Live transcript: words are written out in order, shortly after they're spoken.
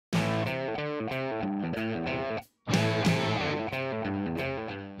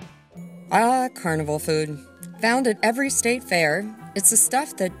Ah, carnival food. Found at every state fair, it's the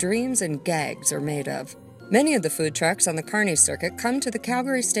stuff that dreams and gags are made of. Many of the food trucks on the carny circuit come to the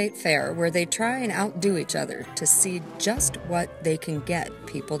Calgary State Fair where they try and outdo each other to see just what they can get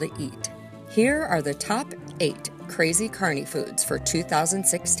people to eat. Here are the top 8 crazy carny foods for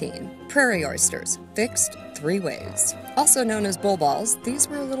 2016. Prairie oysters, fixed 3 ways. Also known as bull balls, these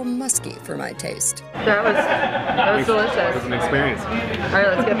were a little musky for my taste. That was delicious. It was an experience. All right,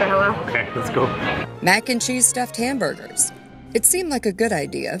 let's get the hell out. Okay, let's go. Mac and cheese stuffed hamburgers. It seemed like a good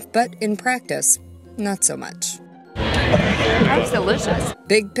idea, but in practice, not so much. That's delicious.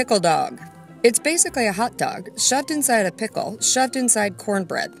 Big pickle dog. It's basically a hot dog, shoved inside a pickle, shoved inside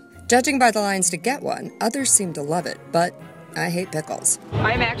cornbread. Judging by the lines to get one, others seem to love it, but I hate pickles.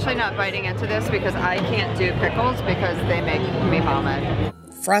 I'm actually not biting into this because I can't do pickles because they make me vomit.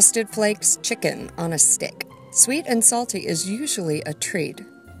 Frosted Flakes chicken on a stick. Sweet and salty is usually a treat,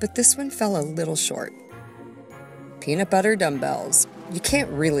 but this one fell a little short. Peanut butter dumbbells. You can't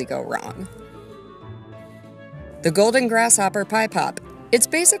really go wrong. The Golden Grasshopper Pie Pop. It's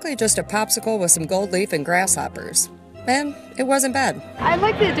basically just a popsicle with some gold leaf and grasshoppers. And it wasn't bad. I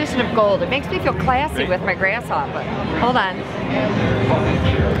like the addition of gold. It makes me feel classy with my grasshopper. Hold on.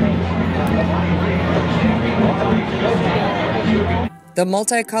 The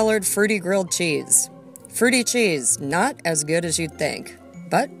multicolored fruity grilled cheese. Fruity cheese, not as good as you'd think,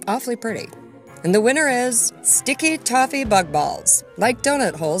 but awfully pretty. And the winner is sticky toffee bug balls, like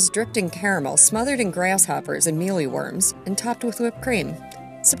donut holes dripped in caramel, smothered in grasshoppers and mealyworms, and topped with whipped cream.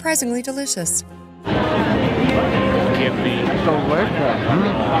 Surprisingly delicious. Can't be.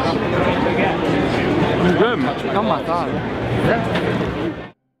 Good. Oh my God.